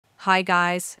Hi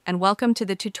guys, and welcome to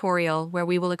the tutorial where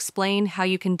we will explain how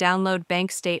you can download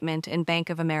bank statement in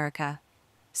Bank of America.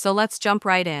 So let's jump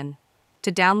right in.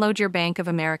 To download your Bank of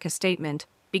America statement,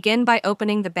 begin by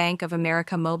opening the Bank of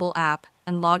America mobile app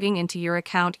and logging into your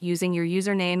account using your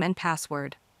username and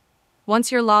password.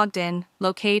 Once you're logged in,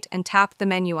 locate and tap the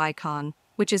menu icon,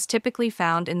 which is typically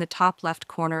found in the top left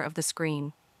corner of the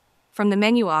screen. From the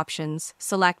menu options,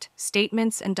 select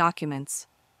Statements and Documents.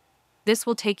 This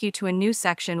will take you to a new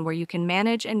section where you can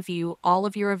manage and view all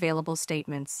of your available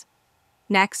statements.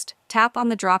 Next, tap on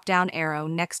the drop-down arrow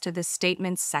next to the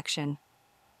Statements section.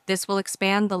 This will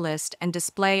expand the list and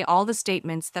display all the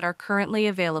statements that are currently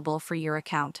available for your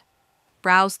account.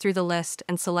 Browse through the list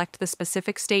and select the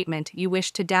specific statement you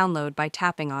wish to download by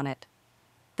tapping on it.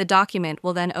 The document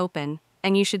will then open,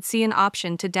 and you should see an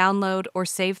option to download or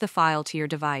save the file to your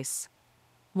device.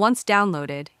 Once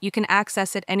downloaded, you can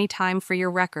access it anytime for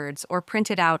your records or print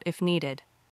it out if needed.